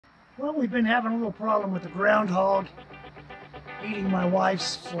Well, we've been having a little problem with the groundhog eating my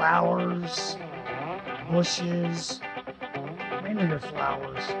wife's flowers, bushes, mainly her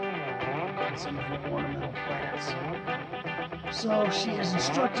flowers, and some of her ornamental plants. So she has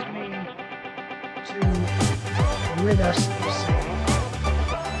instructed me to rid us of the same.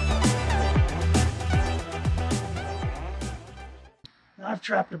 Now, I've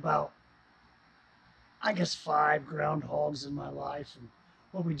trapped about, I guess, 5 groundhogs in my life, and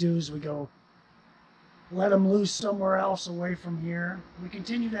what we do is we go let them loose somewhere else away from here. We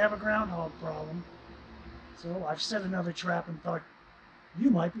continue to have a groundhog problem. So I've set another trap and thought you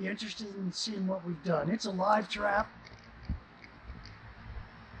might be interested in seeing what we've done. It's a live trap.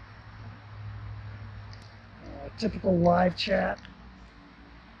 Typical live chat.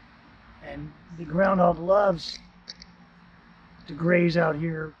 And the groundhog loves to graze out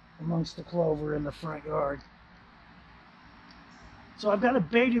here amongst the clover in the front yard. So I've got it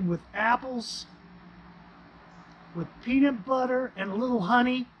baited with apples, with peanut butter and a little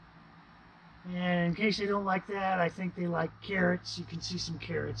honey. And in case they don't like that, I think they like carrots. You can see some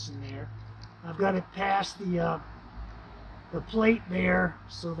carrots in there. I've got it past the plate there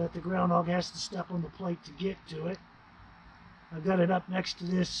so that the groundhog has to step on the plate to get to it. I've got it up next to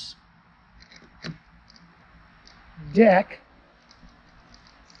this deck.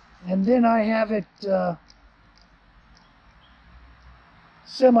 And then I have it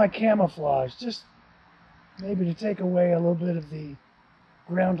semi-camouflaged, just maybe to take away a little bit of the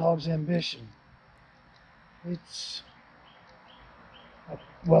groundhog's ambition.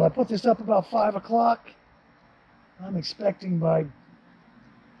 Well, I put this up about 5 o'clock. I'm expecting by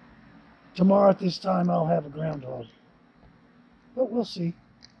tomorrow at this time I'll have a groundhog. But we'll see.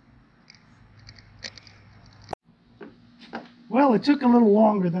 Well, it took a little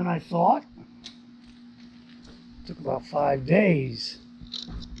longer than I thought. It took about 5 days.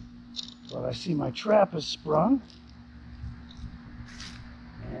 But I see my trap is sprung.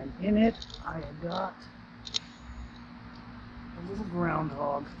 And in it, I have got a little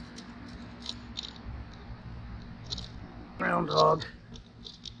groundhog. Groundhog,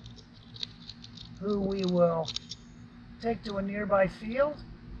 who we will take to a nearby field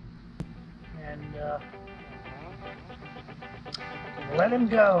and let him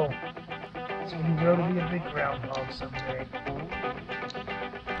go so he can grow to be a big groundhog someday.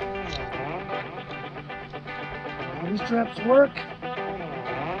 These traps work,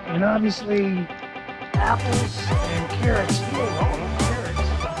 and obviously apples and carrots heal.